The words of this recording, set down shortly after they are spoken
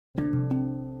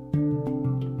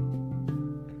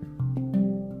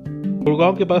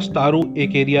गुड़गांव के पास तारू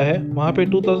एक एरिया है, वहाँ पे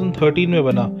 2013 में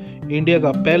बना इंडिया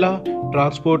का पहला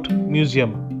transport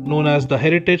museum known as the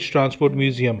Heritage Transport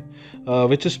Museum,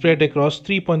 which is spread across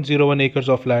 3.01 acres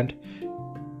of land,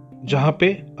 जहाँ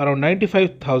पे अराउंड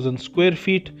 95,000 स्क्वायर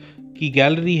फीट की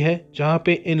गैलरी है, जहाँ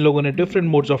पे इन लोगों ने डिफरेंट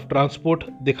मोड्स ऑफ ट्रांसपोर्ट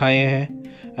दिखाए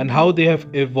हैं and how they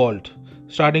have evolved,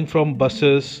 starting from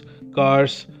buses,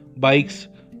 cars, bikes,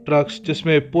 trucks,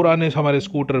 जिसमें पुराने हमारे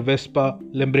स्कूटर वेस्पा,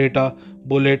 लिम्ब्रेटा,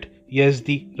 बुलेट,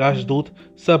 यज़दी, राजदूत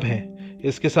सब हैं।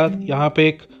 इसके साथ यहाँ पे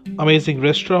एक अमेजिंग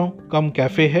रेस्टोरेंट कम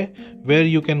कैफ़े है where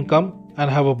you can come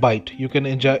and have a bite. You can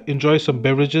enjoy some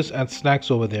beverages and snacks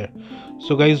over there.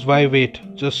 So guys, why wait?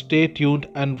 Just stay tuned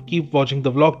and keep watching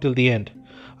the vlog till the end.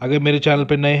 अगर मेरे channel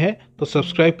पे नए हैं तो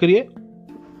subscribe करिए,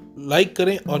 like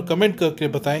करें और comment करके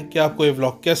बताएं कि आपको ये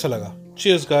व्लॉग कैसा लगा।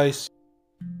 Cheers guys.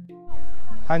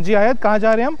 हाँ जी आयत, कहाँ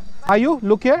जा रहे हैं हम? Are you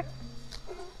look here?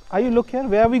 Are you look here?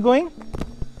 Where are we going?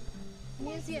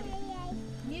 Museum.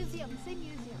 Museum. Say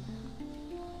museum.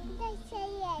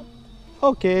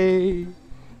 Okay.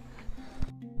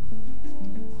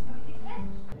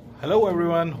 Hello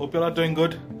everyone, hope you're all doing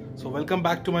good. So welcome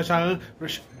back to my channel.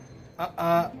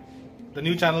 The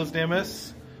new channel's name is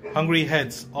Hungry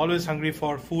Heads, always hungry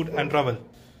for food and travel.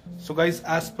 So guys,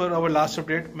 as per our last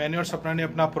update, मैंने और सपना ने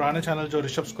अपना पुराना channel जो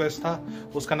ऋषभ स्क्वेस्ट था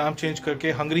उसका नाम चेंज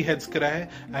करके हंग्री हेड्स करा है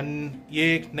एंड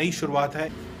ये एक नई शुरुआत है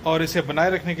और इसे बनाए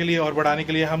रखने के लिए और बढ़ाने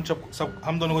के लिए हम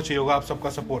दोनों को चाहिए होगा आप सबका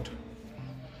सपोर्ट।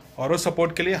 और उस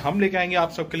सपोर्ट के लिए हम लेके आएंगे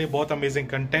आप सबके लिए बहुत अमेजिंग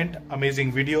कंटेंट,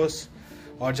 अमेजिंग वीडियोस,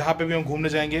 और जहाँ पे भी हम घूमने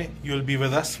जाएंगे you will be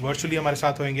with us, virtually हमारे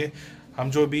साथ होंगे। हम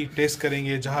जो भी टेस्ट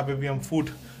करेंगे, जहाँ पे भी हम फूड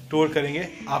टूर करेंगे,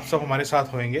 आप सब हमारे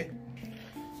साथ होंगे।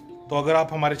 तो अगर आप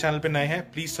हमारे चैनल पे नए हैं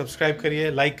प्लीज़ सब्सक्राइब करिए,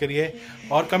 लाइक करिए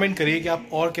और कमेंट करिए कि आप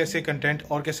और कैसे कंटेंट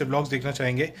और कैसे ब्लॉग्स देखना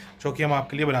चाहेंगे जो कि हम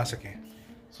आपके लिए बना सकें।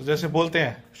 सो जैसे बोलते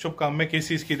हैं, शुभ काम में किस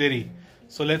चीज़ की देरी।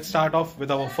 So let's start of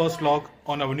with our first vlog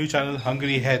on our new channel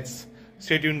hungry heads.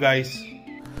 Stay tuned guys.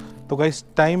 तो गाइस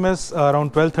टाइम इज़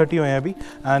अराउंड 12:30 हुए हैं अभी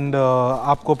एंड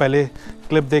आपको पहले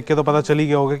क्लिप देख के तो पता चल ही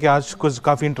गया होगा कि आज कुछ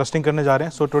काफ़ी इंटरेस्टिंग करने जा रहे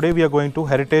हैं। So today we are going to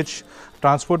heritage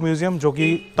transport museum जो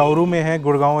कि तारू में है,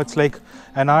 Gurgaon. It's like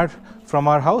an hour from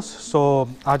our house. सो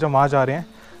आज हम वहाँ जा रहे हैं,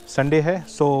 संडे है,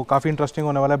 सो काफ़ी इंटरेस्टिंग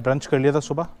होने वाला है। ब्रंच कर लिया था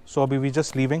सुबह, सो अभी वी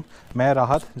जस्ट लीविंग। मैं,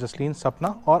 राहत, जसलीन,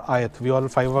 सपना और आयत, वी ऑल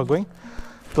 5 आर गोइंग।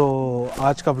 तो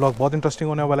आज का व्लॉग बहुत इंटरेस्टिंग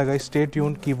होने वाला है guys. Stay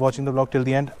tune, keep watching the vlog till the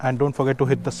end and don't forget to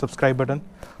hit the subscribe button.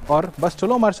 और बस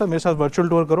चलो मेरे साथ वर्चुअल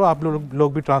टूर करो आप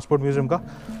लोग भी ट्रांसपोर्ट म्यूजियम का।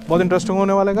 बहुत इंटरेस्टिंग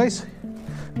होने वाला है गाइस।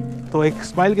 तो एक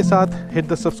स्माइल के साथ hit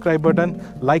the subscribe button,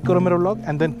 like करो मेरा vlog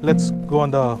and then let's go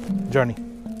on the journey.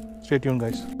 Stay tune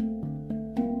guys.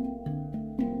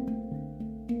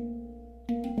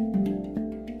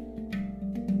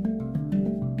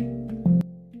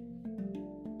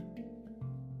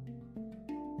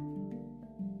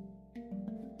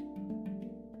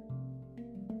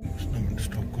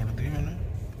 Stop कर दी मैंने।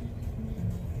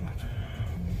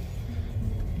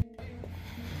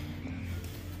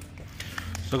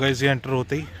 तो गाइस ये एंटर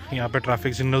होते ही यहाँ पे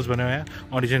ट्रैफिक सिग्नल्स बने हुए हैं,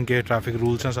 ओरिजिन के ट्रैफिक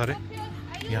रूल्स हैं सारे।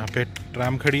 यहाँ पे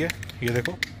ट्रैम खड़ी है, ये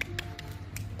देखो।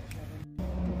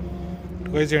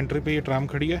 तो गाइस ये एंट्री पे ये ट्रैम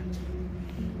खड़ी है।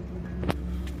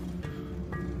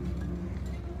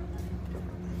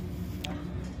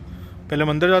 पहले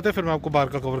मंदिर जाते हैं, फिर मैं आपको बाहर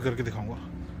का कवर करके दिखाऊंगा।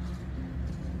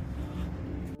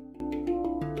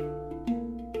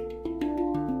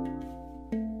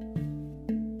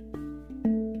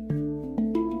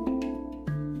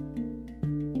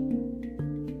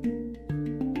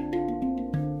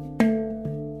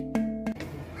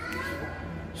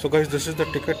 So guys, this is the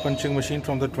ticket punching machine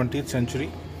from the 20th century,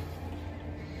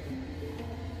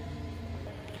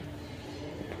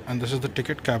 and this is the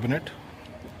ticket cabinet.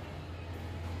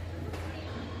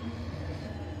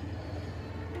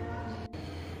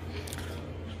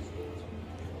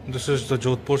 This is the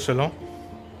Jodhpur salon.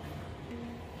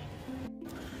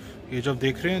 ये जब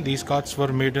देख रहे हैं, these carts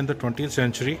were made in the 20th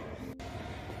century.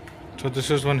 So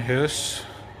this is one here.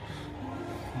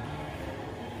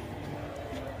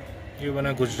 ये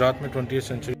बना गुजरात में 20th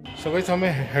century. So guys हमें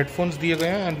headphones दिए गए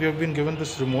हैं and we have been given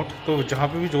this remote. तो जहाँ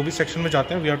पे भी जो भी सेक्शन में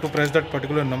जाते हैं we have to press that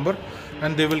particular number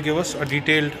and they will give us a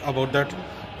detailed about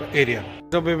that area.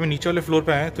 जब अभी नीचे वाले फ्लोर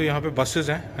पे आए तो यहाँ पे बसेज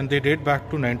हैं and they date back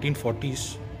to 1940s।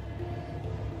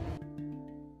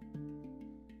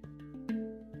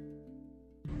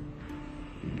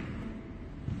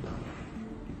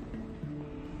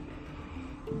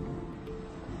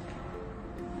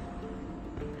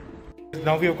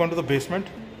 Now we have gone to the basement.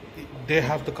 They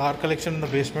have the car collection in the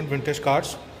basement, vintage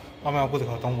cars. अब मैं आपको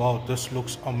दिखाता हूँ। Wow, this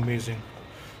looks amazing.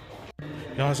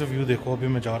 यहाँ से व्यू देखो। अभी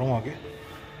मैं जा रहा हूँ आगे।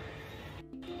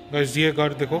 गाइस ये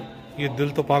कार देखो, ये दिल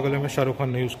तो पागल है में शाहरुख खान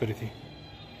ने यूज करी थी।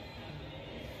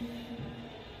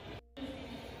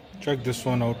 Check this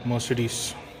one out, Mercedes.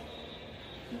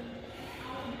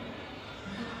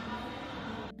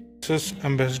 This is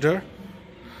ambassador,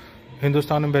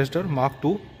 Hindustan ambassador mark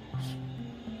 2,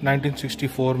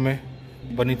 1964 में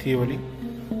बनी थी ये वाली,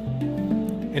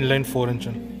 इनलाइन 4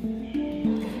 इंजन।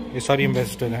 ये सारी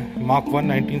एम्बेसडर हैं। Mark 1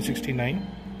 1969।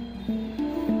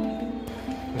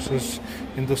 This is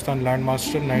Hindustan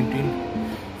लैंडमास्टर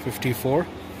 1954।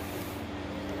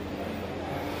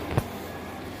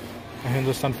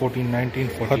 Hindustan 14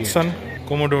 1948। Hudson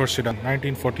commodore sedan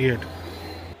 1948।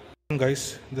 Guys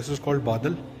this is called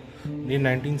बादल, ये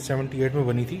 1978 में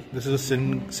बनी थी। This is a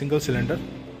single cylinder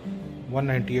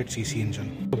 198 cc engine.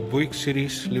 The Buick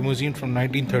series limousine from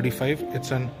 1935.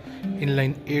 It's an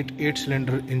inline 8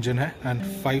 cylinder engine है and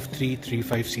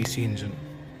 5335 cc engine.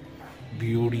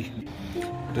 Beauty.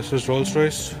 This is Rolls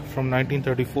Royce from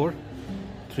 1934,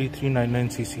 3399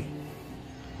 cc.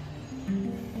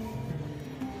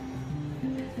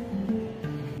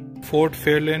 Ford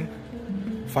Fairlane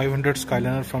 500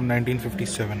 Skyliner from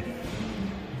 1957.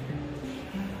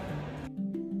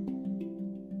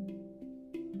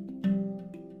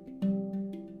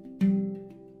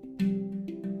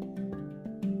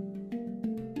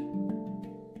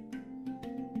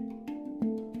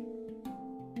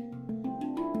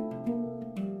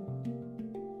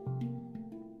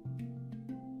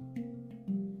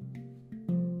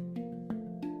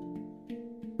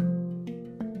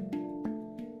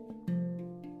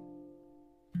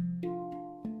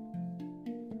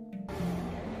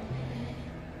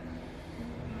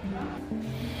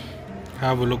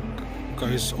 Have a look,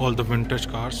 guys, all the vintage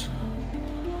cars.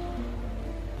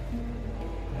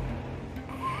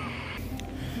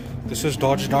 This is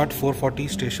Dodge Dart 440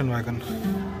 station wagon.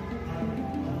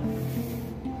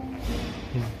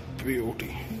 Beauty.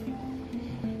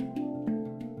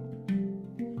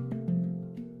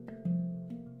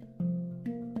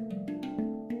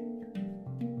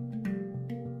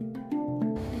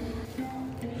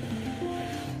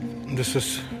 This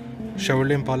is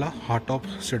Chevrolet Impala hardtop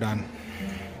sedan.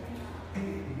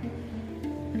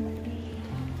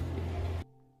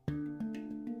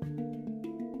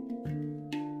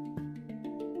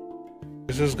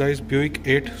 This is, guys, Buick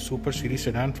 8 Super Series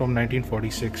sedan from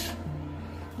 1946.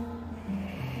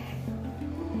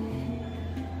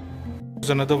 This is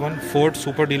another one, Ford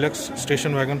Super Deluxe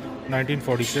station wagon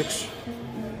 1946.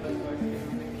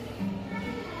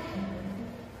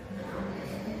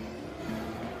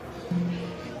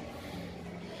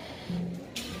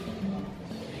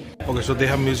 Okay, so they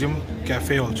have museum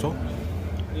cafe also.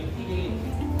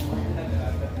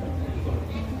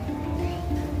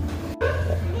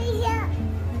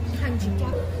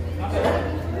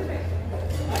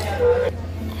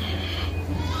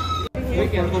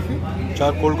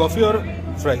 चार cold coffee और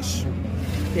fries.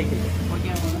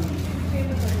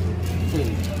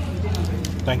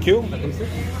 Thank you.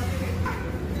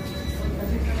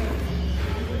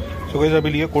 So guys अभी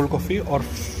लिए cold coffee और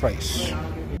fries.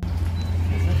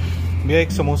 भैया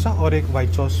एक समोसा और एक white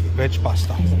sauce veg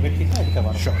pasta.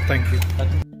 Sure, thank you.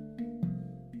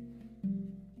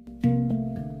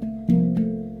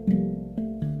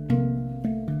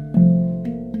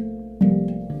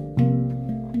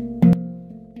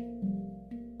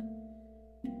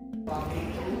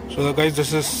 So guys,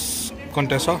 this is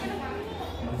Contessa,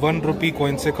 ₹1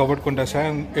 coin से covered Contessa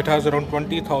and it has around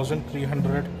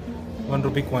 20,300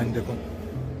 ₹1 coin। देखो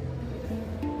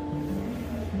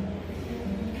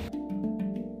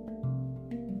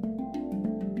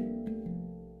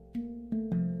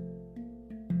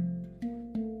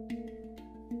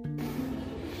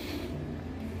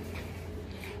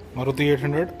मारुति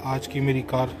 800। आज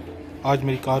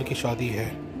मेरी कार की शादी है।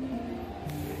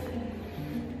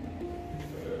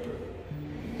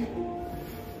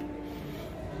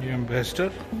 ये एम्बेसडर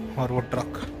और वो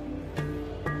truck.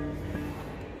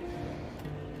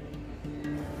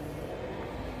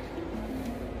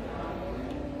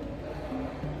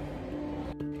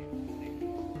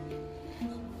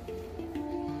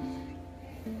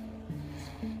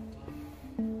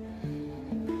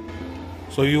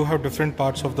 So you have different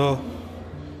parts of the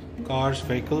cars,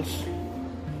 vehicles.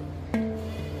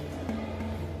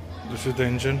 This is the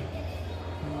engine.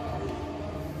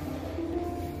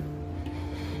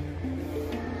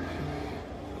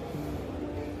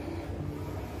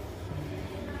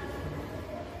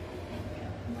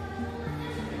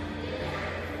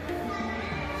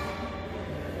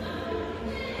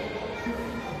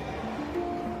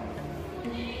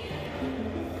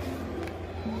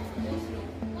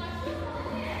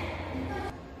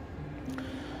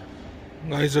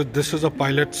 Guys, this is a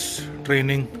pilot's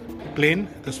training plane.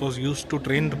 This was used to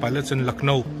train the pilots in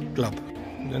Lucknow club.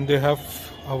 Then they have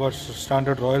our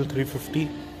standard Royal 350.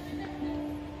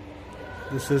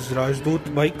 This is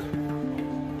Rajdoot bike.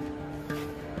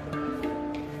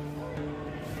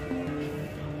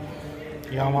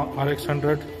 Yamaha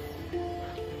RX100.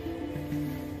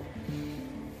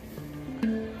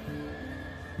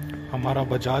 हमारा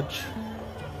Bajaj.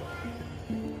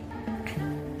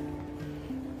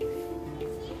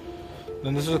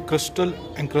 Then this is a crystal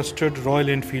encrusted Royal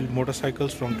Enfield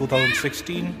motorcycles from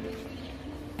 2016.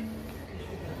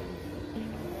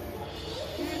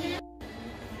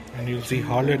 And you'll see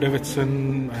Harley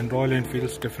Davidson and Royal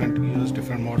Enfields, different years,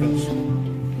 different models.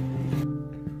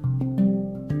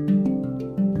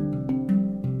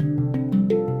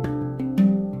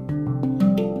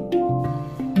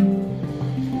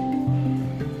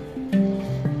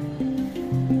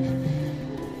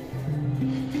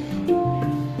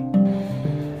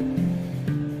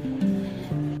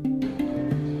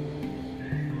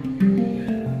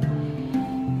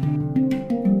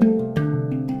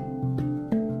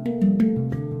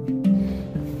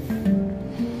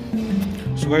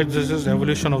 So guys, this is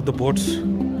evolution of the boats,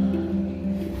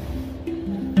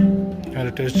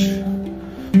 heritage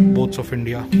boats of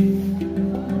India.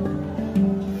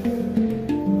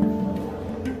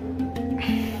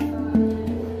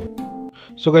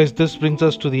 So guys, this brings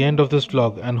us to the end of this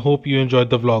vlog and hope you enjoyed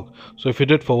the vlog. So if you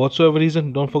did for whatsoever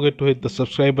reason, don't forget to hit the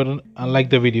subscribe button and like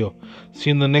the video. See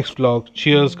you in the next vlog.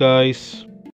 Cheers guys.